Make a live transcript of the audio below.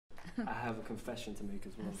I have a confession to make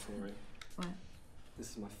as well, Tori. What?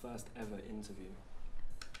 This is my first ever interview.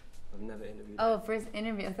 I've never interviewed. Oh, first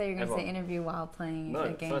interview. I thought you were going to Ever. say interview while playing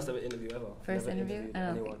a game. No, first ever interview ever. First never interview? interviewed I don't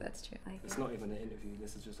anyone. think that's true. It's not even an interview.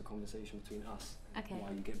 This is just a conversation between us. Okay.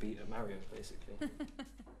 Why you get beat at Mario, basically.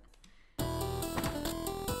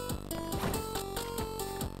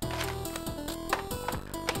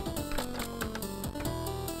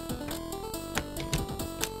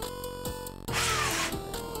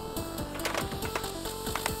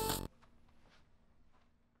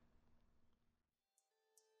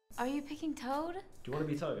 Are you picking Toad? Do you want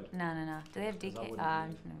to be Toad? No, no, no. Do they have Because I DK? wouldn't I'm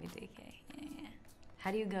be. gonna be DK. Yeah, yeah.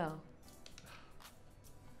 How do you go?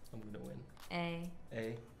 I'm gonna win. A.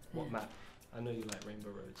 A. What map? I know you like Rainbow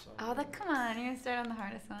Road, so. Oh, come on. You're gonna start on the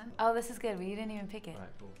hardest one. Oh, this is good. Well, you didn't even pick it. Alright,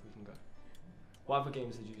 cool. We can go. What other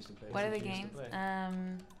games did you used to play? What are the games?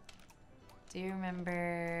 Do you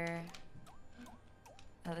remember?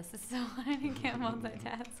 Oh, this is so hard. I can't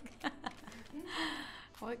multitask.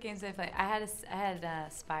 What games did I play? I had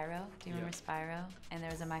Spyro. Do you remember Spyro? And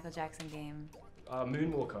there was a Michael Jackson game.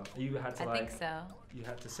 Moonwalker. You had to I think so. You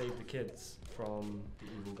had to save the kids from the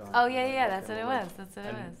evil guy. Oh yeah, yeah. That's what it was. That's what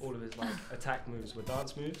it And was. all of his like attack moves were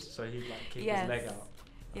dance moves, so he'd like kick Yes. his leg out.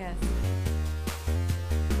 Yes.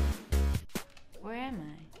 Where am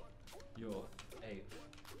I? You're 8th.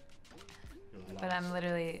 You're But I'm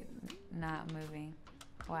literally not moving.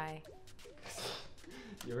 Why?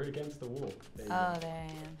 You're against the wall. There you Oh, go. there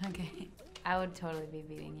I am. Okay. I would totally be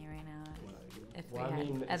beating you right now if Well, we I had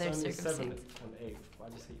mean, other it's only circumstances. 7th and 8th. I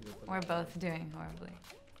just hit you with the We're both doing horribly.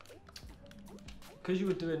 Because you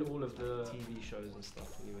were doing all of the TV shows and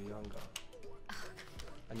stuff when you were younger,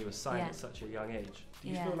 and you were signed Yeah. at such a young age. Do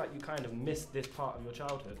you Yeah. feel like you kind of missed this part of your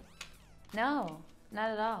childhood? No,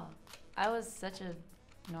 not at all. I was such a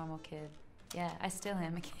normal kid. Yeah, I still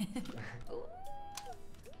am a kid. Ooh.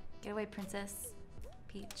 Get away, Princess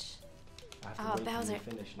Peach. I have to Oh, wait till Bowser. you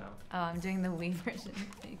finish now. Oh, I'm doing the Wii version.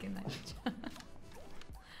 You can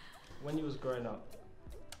When you was growing up,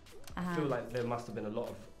 I feel like there must have been a lot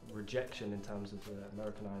of rejection in terms of the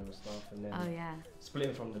American Idol stuff, and then Oh yeah.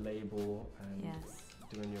 splitting from the label and Yes.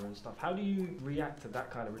 doing your own stuff. How do you react to that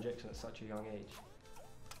kind of rejection at such a young age?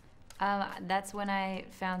 That's when I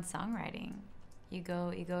found songwriting. You go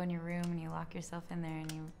in your room and you lock yourself in there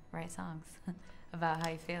and you write songs about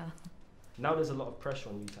how you feel. Now there's a lot of pressure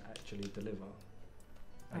on you to actually deliver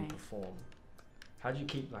and Right. perform. How do you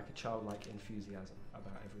keep like a childlike enthusiasm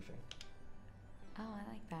about everything? Oh,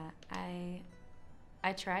 I like that.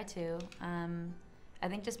 I try to. I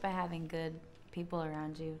think just by having good people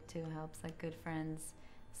around you too helps, like good friends,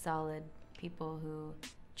 solid people who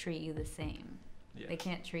treat you the same. Yeah. They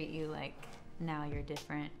can't treat you like now you're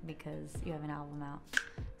different because you have an album out.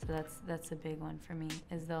 So that's a big one for me.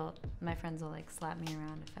 Is my friends will like slap me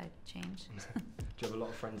around if I change. Do you have a lot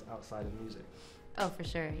of friends outside of music? Oh, for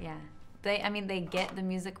sure, yeah. They get the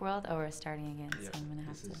music world. Oh, we're starting again, so I'm gonna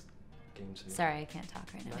have this to. is game 2. Sorry, I can't talk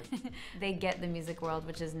right now. They get the music world,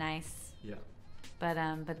 which is nice. Yeah. But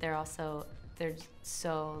they're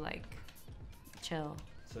so like chill.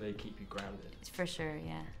 So they keep you grounded. For sure,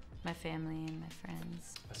 yeah. My family and my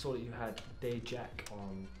friends. I saw that you had Day Jack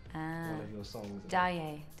on one of your songs.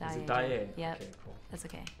 Daye. Is it Daye? Yep. Okay, cool. That's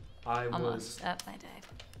okay. I was Almost up my dive.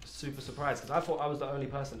 super surprised because I thought I was the only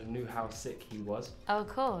person that knew how sick he was. Oh,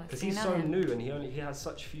 cool. Because So you he's know so him. new and he has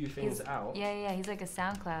such few things out. Yeah. He's like a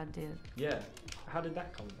SoundCloud dude. Yeah. How did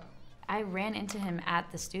that come about? I ran into him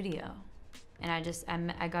at the studio,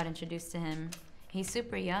 and I got introduced to him. He's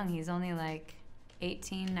super young. He's only like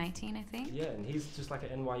 18, 19, I think. Yeah, and he's just like an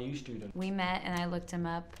NYU student. We met, and I looked him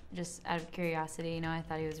up just out of curiosity. You know, I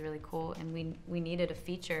thought he was really cool, and we needed a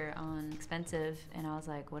feature on Expensive, and I was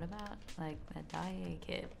like, what about like that Daye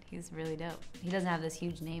kid? He's really dope. He doesn't have this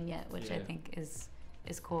huge name yet, which I think is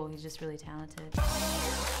cool. He's just really talented.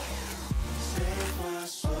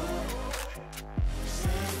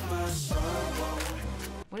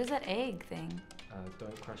 What is that egg thing?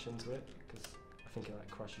 Don't crash into it because I think it like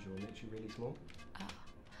crushes your lips. You're really small.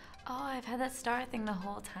 Oh, I've had that star thing the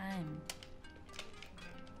whole time.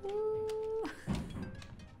 Woo.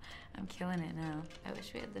 I'm killing it now. I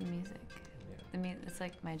wish we had the music. Yeah. It's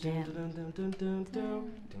like my jam.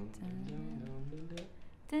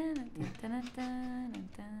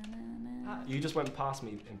 You just went past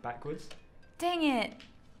me in backwards. Dang it!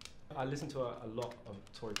 I listened to a lot of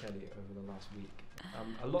Tori Kelly over the last week.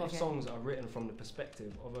 A lot of songs are written from the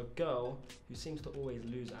perspective of a girl who seems to always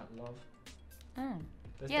lose at love.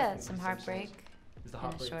 There's Yeah, definitely some heartbreak Is the in a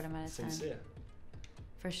heartbreak short amount of time. sincere?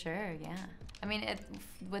 For sure, yeah. I mean,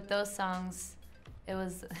 with those songs, it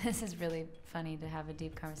was. This is really funny to have a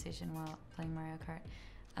deep conversation while playing Mario Kart.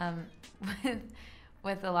 with,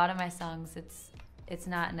 with a lot of my songs, it's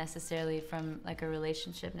not necessarily from like a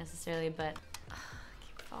relationship necessarily, but I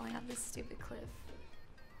keep falling off this stupid cliff.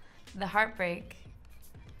 The heartbreak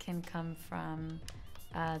can come from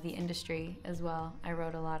the industry as well. I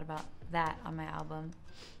wrote a lot about that on my album,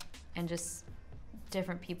 and just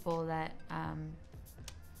different people that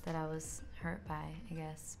that I was hurt by, I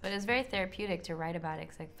guess. But it was very therapeutic to write about it,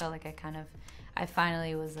 because I felt like I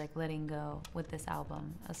finally was like letting go with this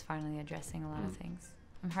album. I was finally addressing a lot of things.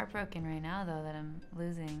 I'm heartbroken right now though that I'm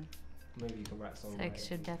losing. Maybe you can write songs. So I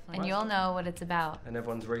should definitely, and you'll know what it's about. And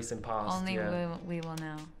everyone's racing past. Only we will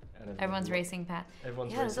know. Everyone's racing past.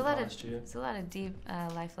 Everyone's racing past you. There's a lot of deep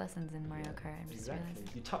life lessons in Mario Kart. I'm just exactly. realizing.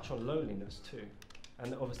 You touch on loneliness too,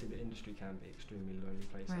 and obviously the industry can be extremely lonely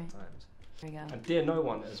place at times. There we go. And Dear No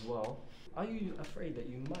One as well. Are you afraid that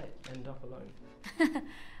you might end up alone?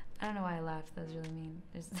 I don't know why I laughed. That was really mean.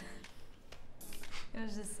 It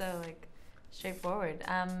was just so like straightforward.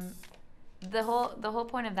 The whole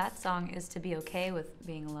point of that song is to be okay with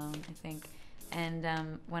being alone, I think.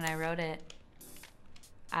 And when I wrote it,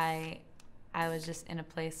 I was just in a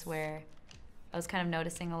place where I was kind of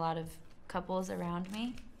noticing a lot of couples around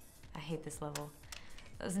me. I hate this level.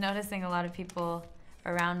 I was noticing a lot of people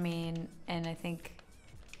around me, and I think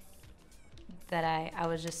that I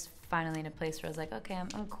was just finally in a place where I was like, okay,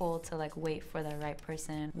 I'm cool to like wait for the right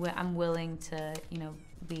person. I'm willing to,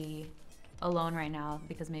 be alone right now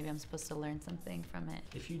because maybe I'm supposed to learn something from it.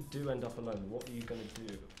 If you do end up alone, what are you gonna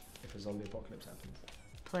do if a zombie apocalypse happens?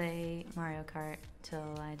 Play Mario Kart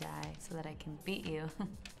till I die so that I can beat you.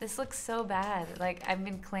 This looks so bad. Like, I've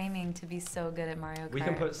been claiming to be so good at Mario Kart. We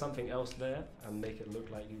can put something else there and make it look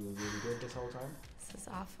like you were really good this whole time. This is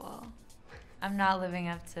awful. I'm not living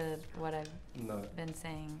up to what I've been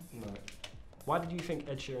saying. No. Why did you think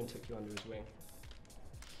Ed Sheeran took you under his wing?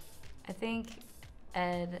 I think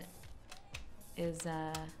Ed is,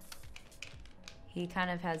 he kind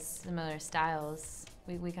of has similar styles.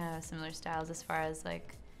 We kind of have similar styles as far as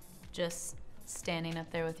like just standing up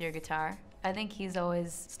there with your guitar. I think he's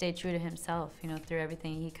always stayed true to himself, through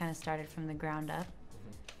everything. He kind of started from the ground up.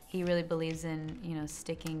 He really believes in,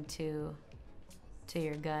 sticking to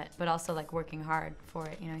your gut, but also like working hard for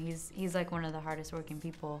it. He's like one of the hardest working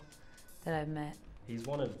people that I've met. He's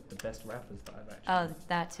one of the best rappers that I've actually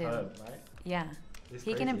that too. heard, right? Yeah.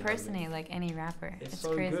 He can impersonate like any rapper. It's it's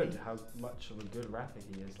so crazy. Good how much of a good rapper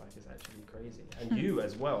he is. Like, it's actually crazy. And you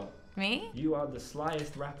as well. Me? You are the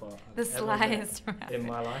slyest rapper The slyest rapper in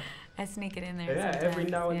my life. I sneak it in there. Yeah, sometimes. Every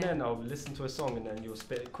now and then I'll listen to a song and then you'll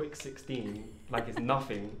spit a quick 16 like it's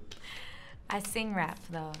nothing. I sing rap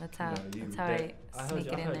though. That's how I sneak it in there. I heard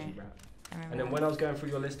you rap. And then when I was going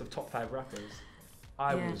through your list of top 5 rappers,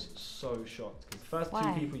 I was so shocked because the first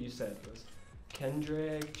 2 people you said was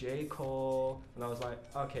Kendrick, J. Cole, and I was like,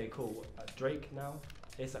 okay, cool. Drake now,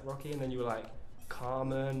 A$AP Rocky, and then you were like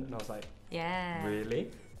Carmen, and I was like, really?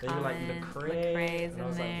 Then you were like Lecrae, and I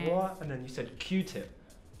was like, what? And then you said Q-Tip.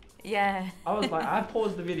 Yeah. I was like, I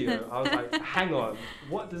paused the video. I was like, hang on,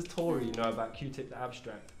 what does Tori know about Q-Tip the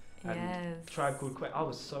Abstract and Tribe Called Quest? I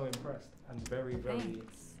was so impressed and very, very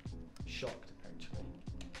shocked actually.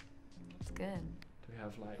 It's good. Do we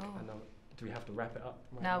have like do we have to wrap it up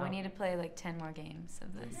right now? No, we need to play like 10 more games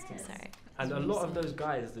of this. I'm sorry. And a lot of those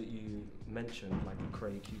guys that you mentioned, like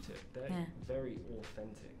Lecrae, Q-Tip, they're very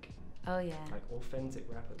authentic. Oh yeah. Like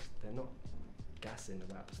authentic rappers. They're not gassing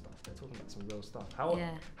about stuff. They're talking about some real stuff.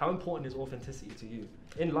 How important is authenticity to you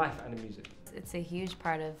in life and in music? It's a huge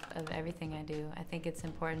part of everything I do. I think it's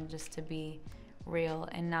important just to be real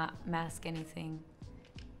and not mask anything,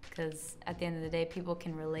 because at the end of the day, people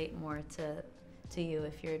can relate more to you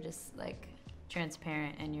if you're just like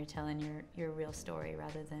transparent and you're telling your real story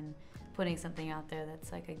rather than putting something out there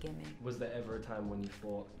that's like a gimmick. Was there ever a time when you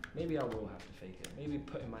thought, maybe I will have to fake it? Maybe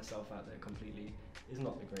putting myself out there completely is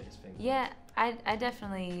not the greatest thing? Yeah, I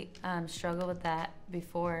definitely struggled with that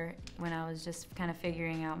before, when I was just kind of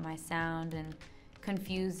figuring out my sound and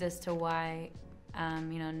confused as to why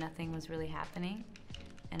nothing was really happening.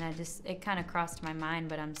 And it kind of crossed my mind,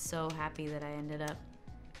 but I'm so happy that I ended up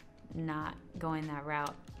not going that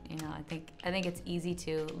route. I think it's easy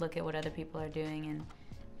to look at what other people are doing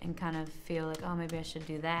and kind of feel like, oh, maybe I should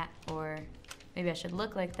do that, or maybe I should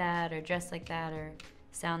look like that, or dress like that, or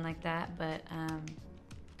sound like that. But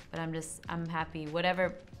I'm happy.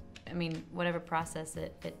 Whatever process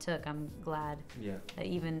it took, I'm glad. Yeah. That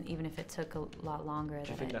even if it took a lot longer.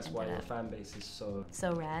 Do you think that's why your fan base is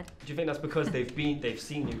so rad? Do you think that's because they've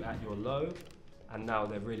seen you at your low, and now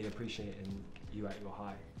they're really appreciating you at your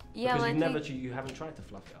high? Yeah, because you haven't tried to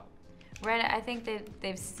fluff it up. Right, I think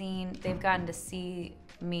they've gotten to see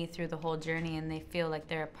me through the whole journey, and they feel like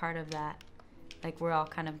they're a part of that. Like we're all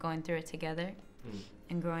kind of going through it together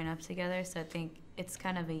and growing up together. So I think it's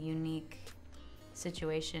kind of a unique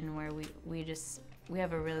situation where we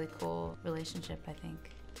have a really cool relationship, I think.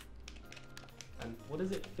 And what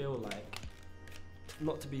does it feel like,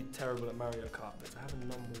 not to be terrible at Mario Kart, but to have a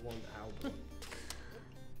 #1 album?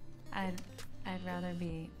 I'd rather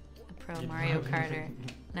be a pro Mario Karter.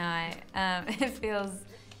 No, it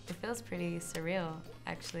feels pretty surreal,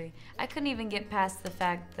 actually. I couldn't even get past the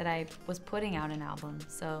fact that I was putting out an album.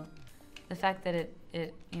 So the fact that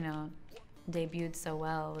it you know, debuted so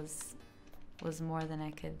well was more than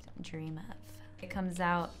I could dream of. It comes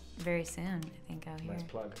out very soon, I think, out here. Nice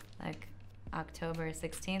plug. Like October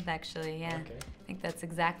 16th, actually, yeah. Okay. I think that's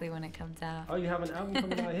exactly when it comes out. Oh, you have an album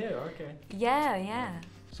coming out here, okay. Yeah.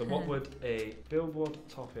 So what would a Billboard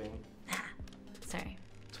topping Sorry.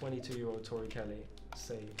 22-year-old Tori Kelly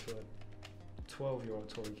say to a 12-year-old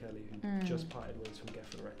Tori Kelly who just parted ways from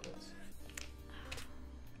Geffen Records?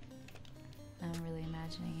 I'm really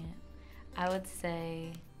imagining it. I would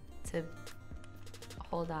say to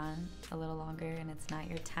hold on a little longer, and it's not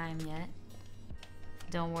your time yet.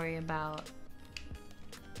 Don't worry about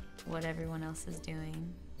what everyone else is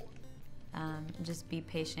doing. Just be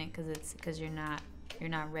patient, because you're not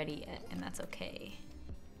ready yet, and that's okay.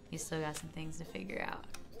 You still got some things to figure out,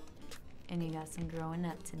 and you got some growing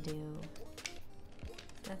up to do.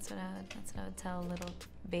 That's what I would tell little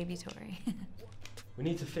baby Tori. We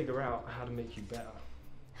need to figure out how to make you better.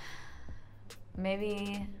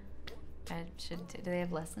 Maybe I should. Do they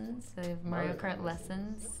have lessons? Do they have Mario Kart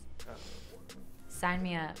lessons? Sign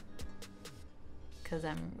me up, because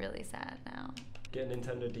I'm really sad now. Get a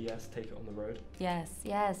Nintendo DS, take it on the road. Yes,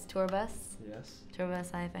 tour bus. Yes. Tour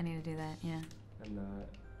bus life, I need to do that, yeah. And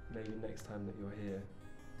maybe next time that you're here,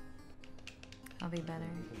 I'll be better.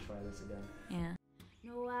 We can try this again. Yeah.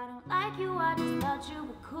 No, I don't like you, I just thought you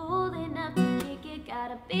were cool enough to kick it.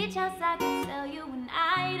 Got a beach house, I could sell you in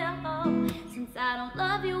Idaho. Since I don't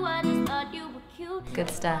love you, I just thought you were cute. Good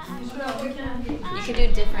stuff. You could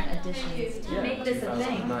do different editions to make this a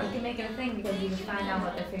thing. You can make it a thing because you can find out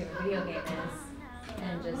what their favorite video game is.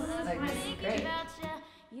 And just, like, this is great.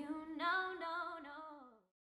 You know